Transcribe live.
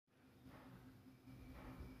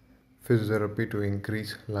Physiotherapy to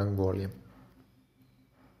increase lung volume.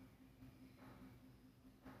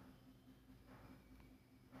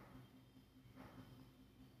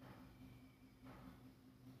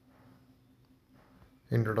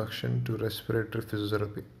 Introduction to respiratory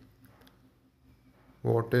physiotherapy.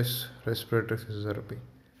 What is respiratory physiotherapy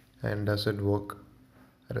and does it work?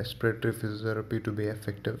 Respiratory physiotherapy to be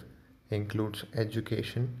effective includes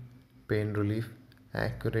education, pain relief,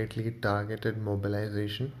 accurately targeted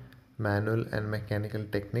mobilization, manual and mechanical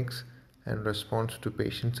techniques, and response to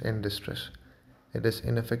patients in distress. It is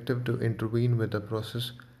ineffective to intervene with a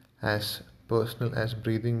process as personal as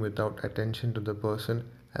breathing without attention to the person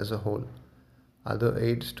as a whole. Other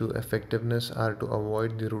aids to effectiveness are to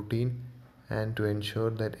avoid the routine and to ensure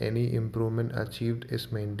that any improvement achieved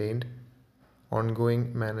is maintained.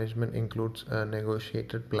 Ongoing management includes a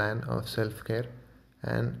negotiated plan of self care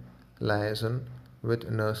and liaison with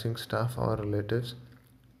nursing staff or relatives.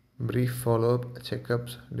 Brief follow up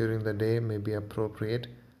checkups during the day may be appropriate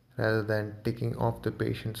rather than ticking off the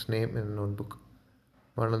patient's name in a notebook.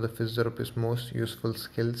 One of the physiotherapist's most useful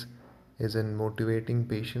skills is in motivating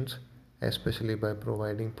patients, especially by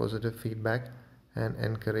providing positive feedback and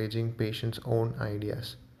encouraging patients' own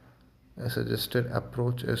ideas. A suggested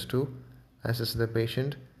approach is to assess the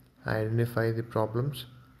patient, identify the problems,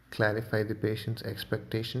 clarify the patient's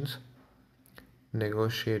expectations,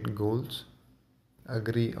 negotiate goals,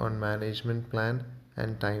 agree on management plan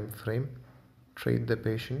and time frame, treat the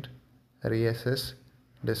patient, reassess,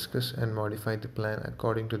 discuss and modify the plan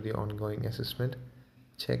according to the ongoing assessment,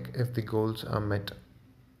 check if the goals are met.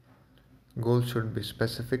 Goals should be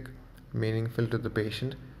specific, meaningful to the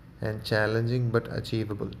patient, and challenging but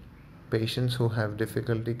achievable. Patients who have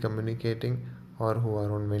difficulty communicating or who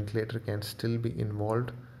are on ventilator can still be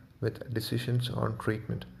involved with decisions on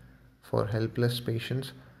treatment. For helpless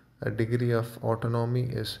patients, a degree of autonomy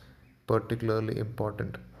is particularly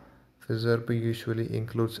important. Physiotherapy usually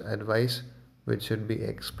includes advice which should be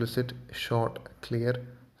explicit, short, clear,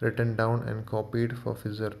 written down and copied for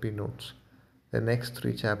physiotherapy notes. The next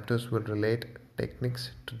three chapters will relate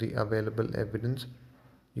techniques to the available evidence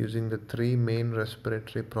using the three main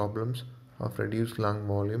respiratory problems of reduced lung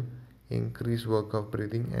volume, increased work of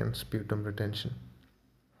breathing, and sputum retention.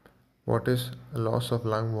 What is loss of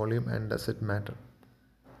lung volume and does it matter?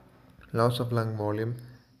 Loss of lung volume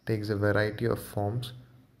takes a variety of forms.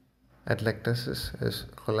 Atelectasis is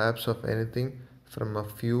collapse of anything from a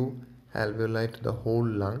few alveoli to the whole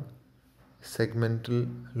lung.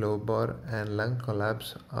 Segmental lobar and lung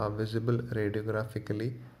collapse are visible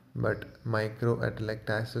radiographically, but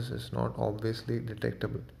microatelectasis is not obviously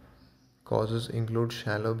detectable. Causes include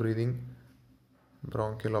shallow breathing,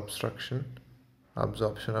 bronchial obstruction,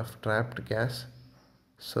 absorption of trapped gas,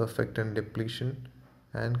 surfactant depletion,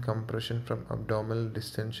 and compression from abdominal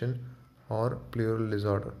distension or pleural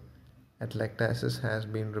disorder. Atelectasis has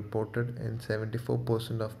been reported in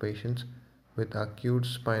 74% of patients with acute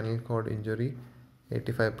spinal cord injury,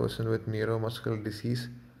 85% with neuromuscular disease,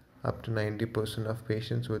 up to 90% of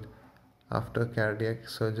patients with after cardiac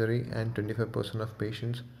surgery, and 25% of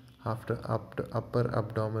patients after upper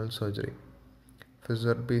abdominal surgery.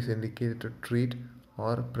 Physiotherapy is indicated to treat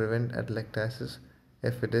or prevent atelectasis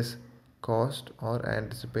if it is caused or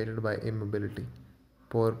anticipated by immobility,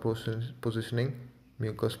 poor positioning,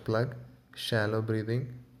 mucus plug, shallow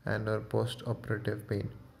breathing, and or post-operative pain,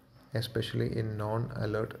 especially in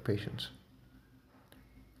non-alert patients.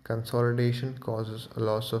 Consolidation causes a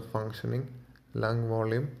loss of functioning lung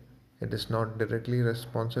volume. It is not directly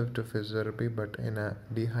responsive to physiotherapy, but in a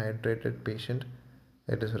dehydrated patient,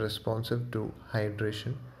 it is responsive to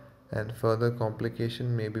hydration, and further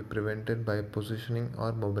complication may be prevented by positioning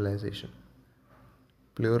or mobilization.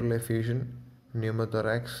 Pleural effusion,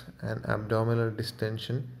 pneumothorax, and abdominal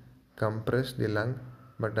distension compress the lung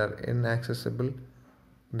but are inaccessible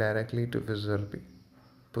directly to physiotherapy.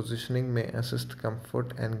 Positioning may assist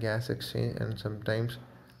comfort and gas exchange, and sometimes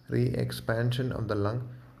re-expansion of the lung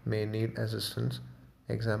may need assistance.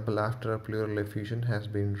 Example, after a pleural effusion has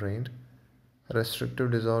been drained.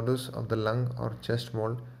 Restrictive disorders of the lung or chest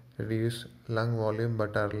wall reduce lung volume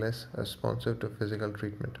but are less responsive to physical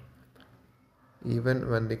treatment. Even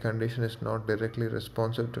when the condition is not directly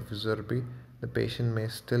responsive to physiotherapy, the patient may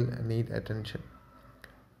still need attention.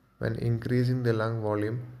 When increasing the lung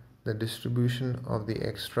volume, the distribution of the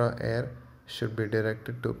extra air should be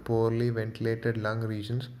directed to poorly ventilated lung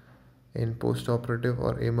regions. In postoperative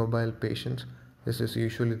or immobile patients, this is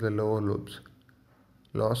usually the lower lobes.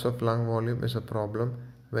 Loss of lung volume is a problem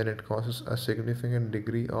when it causes a significant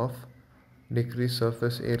degree of decreased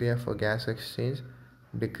surface area for gas exchange,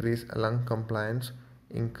 decreased lung compliance,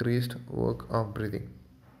 increased work of breathing.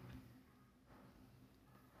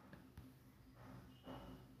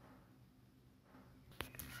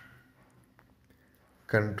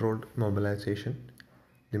 Controlled mobilization.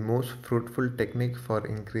 The most fruitful technique for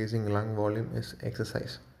increasing lung volume is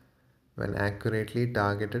exercise. When accurately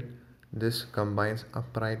targeted, this combines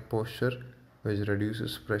upright posture, which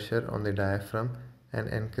reduces pressure on the diaphragm and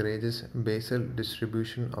encourages basal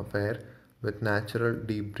distribution of air with natural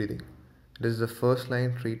deep breathing. It is the first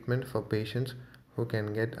line treatment for patients who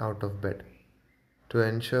can get out of bed. To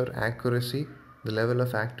ensure accuracy, the level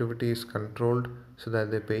of activity is controlled so that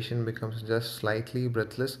the patient becomes just slightly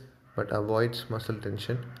breathless but avoids muscle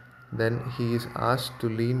tension. Then he is asked to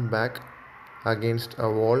lean back against a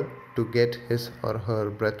wall to get his or her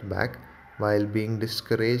breath back while being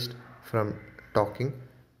discouraged from talking,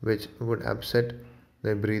 which would upset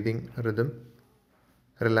the breathing rhythm.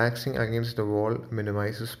 Relaxing against the wall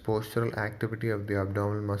minimizes postural activity of the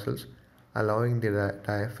abdominal muscles, allowing the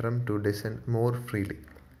diaphragm to descend more freely.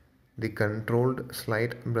 The controlled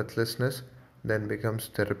slight breathlessness then becomes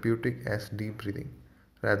therapeutic as deep breathing,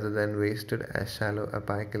 rather than wasted as shallow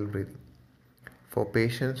apical breathing. For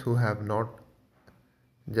patients who have not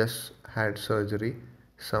just had surgery,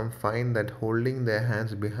 some find that holding their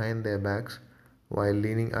hands behind their backs while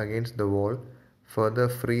leaning against the wall further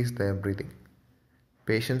frees their breathing.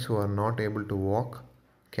 Patients who are not able to walk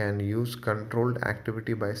can use controlled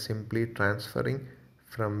activity by simply transferring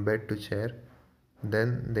from bed to chair.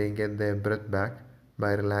 Then they get their breath back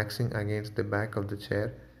by relaxing against the back of the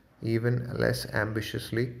chair even less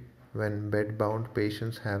ambitiously. When bed-bound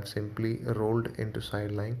patients have simply rolled into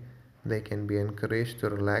sideline, they can be encouraged to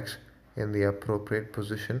relax in the appropriate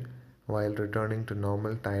position while returning to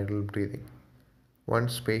normal tidal breathing.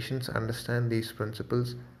 Once patients understand these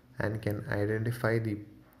principles and can identify the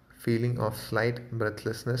feeling of slight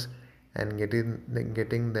breathlessness and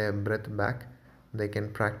getting their breath back, they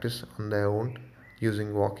can practice on their own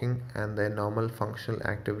using walking and their normal functional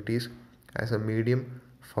activities as a medium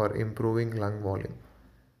for improving lung volume.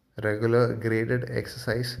 Regular graded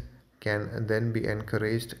exercise can then be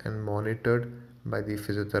encouraged and monitored by the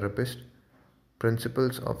physiotherapist.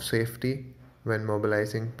 Principles of safety when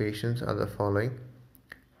mobilizing patients are the following: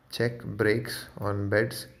 check brakes on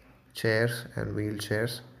beds, chairs, and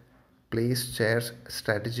wheelchairs. Place chairs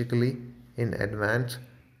strategically in advance,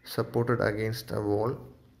 supported against a wall.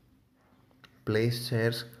 Place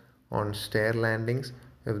chairs on stair landings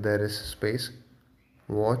if there is space.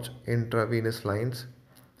 Watch intravenous lines.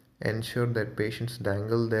 Ensure that patients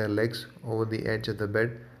dangle their legs over the edge of the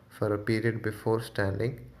bed for a period before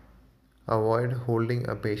standing. Avoid holding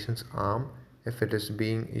a patient's arm if it is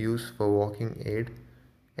being used for walking aid.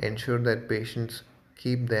 Ensure that patients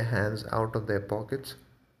keep their hands out of their pockets.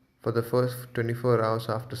 For the first 24 hours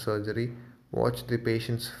after surgery, watch the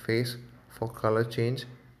patient's face for color change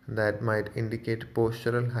that might indicate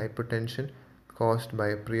postural hypertension caused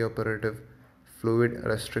by preoperative fluid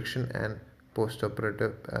restriction and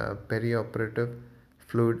perioperative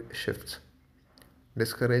fluid shifts.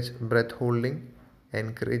 Discourage breath holding.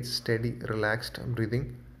 Encourage steady, relaxed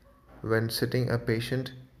breathing. When sitting a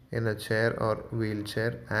patient in a chair or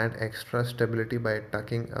wheelchair, add extra stability by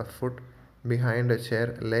tucking a foot behind a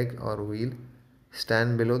chair leg or wheel.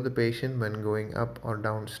 Stand below the patient when going up or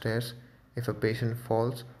down stairs. If a patient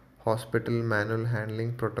falls, hospital manual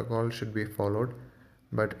handling protocol should be followed,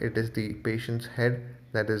 but it is the patient's head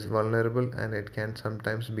that is vulnerable and it can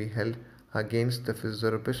sometimes be held against the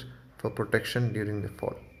physiotherapist for protection during the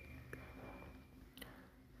fall.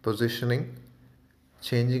 Positioning.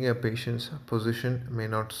 Changing a patient's position may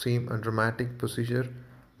not seem a dramatic procedure,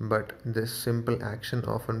 but this simple action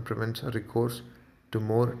often prevents recourse to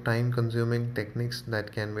more time-consuming techniques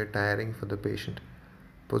that can be tiring for the patient.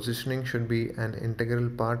 Positioning should be an integral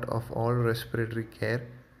part of all respiratory care,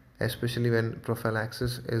 especially when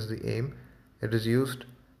prophylaxis is the aim. It is used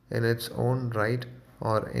in its own right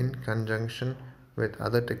or in conjunction with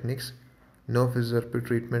other techniques. No physiotherapy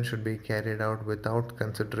treatment should be carried out without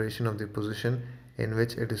consideration of the position in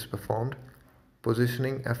which it is performed.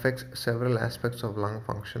 Positioning affects several aspects of lung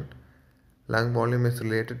function. Lung volume is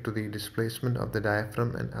related to the displacement of the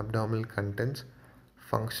diaphragm and abdominal contents.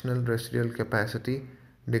 Functional residual capacity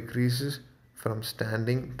decreases from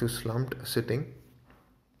standing to slumped sitting.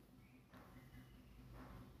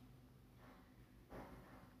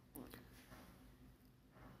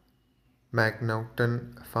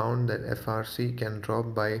 McNaughton found that FRC can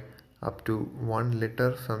drop by up to 1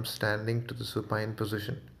 liter from standing to the supine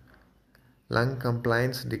position. Lung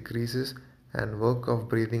compliance decreases and work of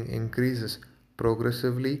breathing increases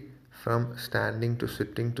progressively from standing to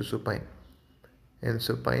sitting to supine. In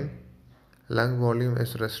supine, lung volume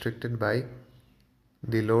is restricted by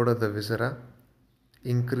the load of the viscera,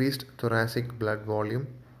 increased thoracic blood volume,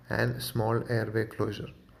 and small airway closure.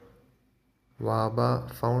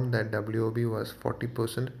 Wahba found that WOB was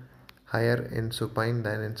 40% higher in supine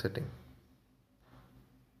than in sitting.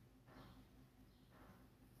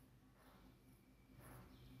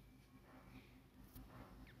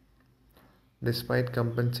 Despite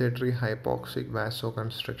compensatory hypoxic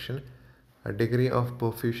vasoconstriction, a degree of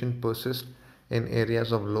perfusion persists in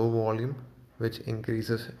areas of low volume, which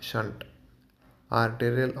increases shunt.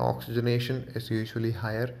 Arterial oxygenation is usually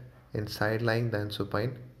higher in side-lying than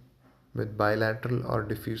supine. With bilateral or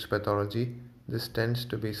diffuse pathology, this tends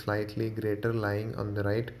to be slightly greater lying on the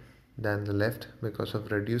right than the left because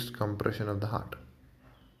of reduced compression of the heart.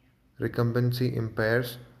 Recumbency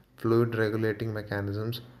impairs fluid regulating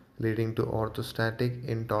mechanisms, leading to orthostatic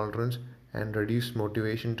intolerance and reduced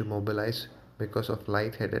motivation to mobilize because of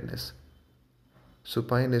lightheadedness.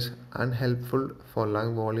 Supine is unhelpful for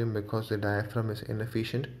lung volume because the diaphragm is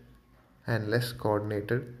inefficient and less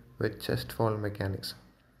coordinated with chest fall mechanics.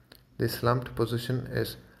 The slumped position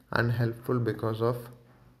is unhelpful because of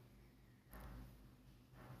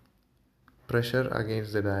pressure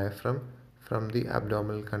against the diaphragm from the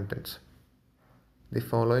abdominal contents. The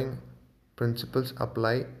following principles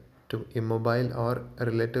apply to immobile or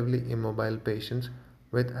relatively immobile patients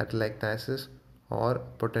with atelectasis or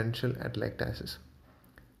potential atelectasis.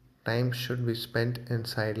 Time should be spent in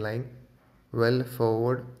side lying well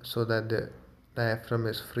forward so that the diaphragm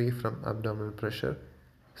is free from abdominal pressure.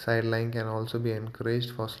 Side lying can also be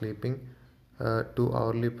encouraged for sleeping. A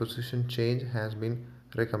 2-hourly position change has been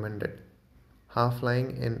recommended. Half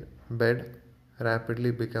lying in bed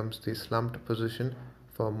rapidly becomes the slumped position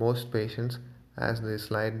for most patients as they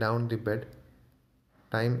slide down the bed.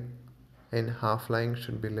 Time in half lying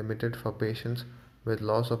should be limited for patients with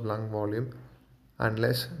loss of lung volume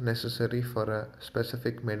unless necessary for a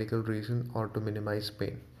specific medical reason or to minimize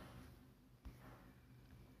pain.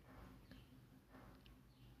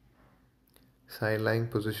 Side lying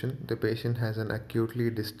position: the patient has an acutely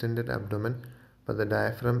distended abdomen, but the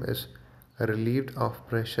diaphragm is relieved of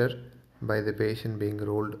pressure by the patient being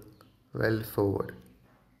rolled well forward.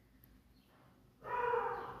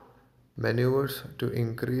 Maneuvers to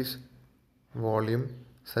increase volume,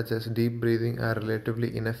 such as deep breathing, are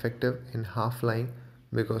relatively ineffective in half lying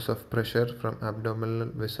because of pressure from abdominal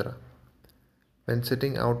viscera. When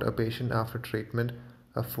sitting out a patient after treatment,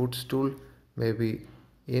 a footstool may be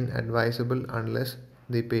inadvisable unless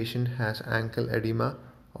the patient has ankle edema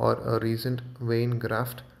or a recent vein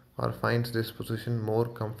graft or finds this position more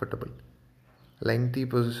comfortable. Lengthy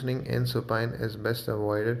positioning in supine is best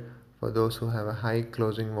avoided for those who have a high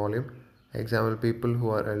closing volume, example people who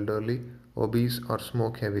are elderly, obese or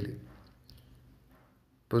smoke heavily.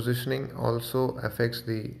 Positioning also affects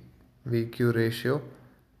the VQ ratio.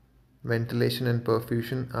 Ventilation and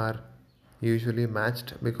perfusion are usually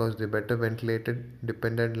matched because the better ventilated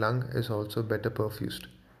dependent lung is also better perfused.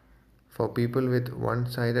 For people with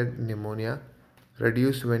one-sided pneumonia,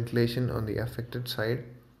 reduced ventilation on the affected side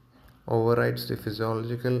overrides the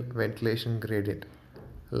physiological ventilation gradient.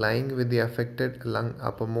 Lying with the affected lung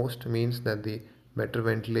uppermost means that the better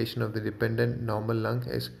ventilation of the dependent normal lung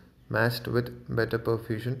is matched with better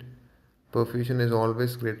perfusion. Perfusion is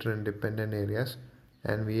always greater in dependent areas,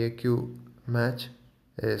 and VAQ match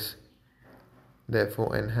is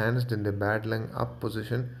therefore enhanced in the bad lung up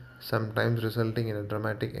position, sometimes resulting in a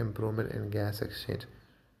dramatic improvement in gas exchange.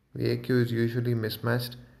 VAQ is usually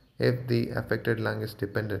mismatched if the affected lung is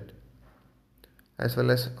dependent. As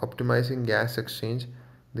well as optimizing gas exchange,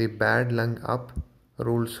 the bad lung up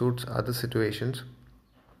rule suits other situations.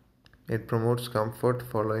 It promotes comfort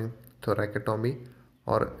following thoracotomy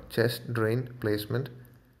or chest drain placement,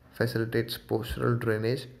 facilitates postural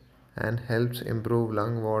drainage, and helps improve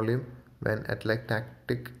lung volume when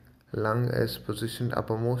atelectatic lung is positioned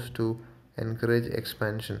uppermost to encourage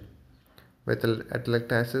expansion. With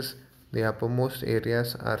atelectasis, the uppermost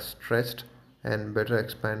areas are stretched and better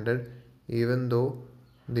expanded, even though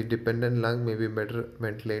the dependent lung may be better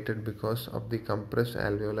ventilated because of the compressed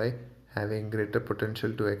alveoli having greater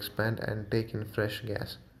potential to expand and take in fresh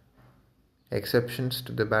gas. Exceptions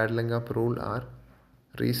to the bad lung up rule are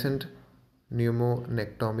recent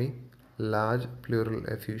pneumonectomy, large pleural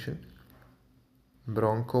effusion,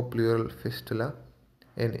 bronchopleural fistula,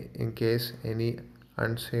 in case any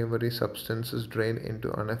unsavory substances drain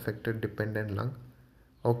into unaffected dependent lung.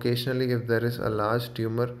 Occasionally, if there is a large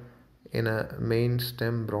tumor in a main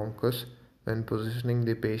stem bronchus, when positioning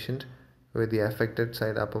the patient with the affected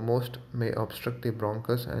side uppermost may obstruct the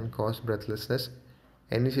bronchus and cause breathlessness.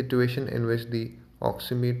 Any situation in which the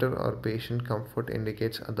oximeter or patient comfort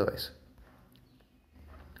indicates otherwise.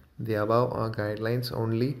 The above are guidelines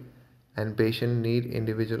only and patient need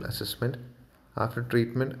individual assessment. After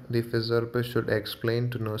treatment, the physiotherapist should explain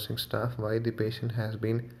to nursing staff why the patient has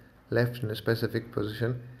been left in a specific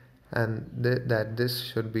position and that this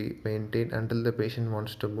should be maintained until the patient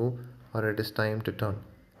wants to move or it is time to turn.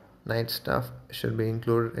 Night staff should be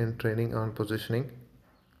included in training on positioning.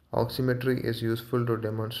 Oximetry is useful to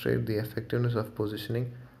demonstrate the effectiveness of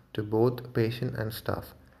positioning to both patient and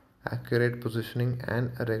staff. Accurate positioning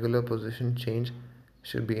and a regular position change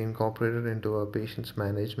should be incorporated into a patient's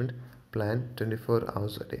management plan 24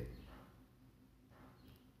 hours a day.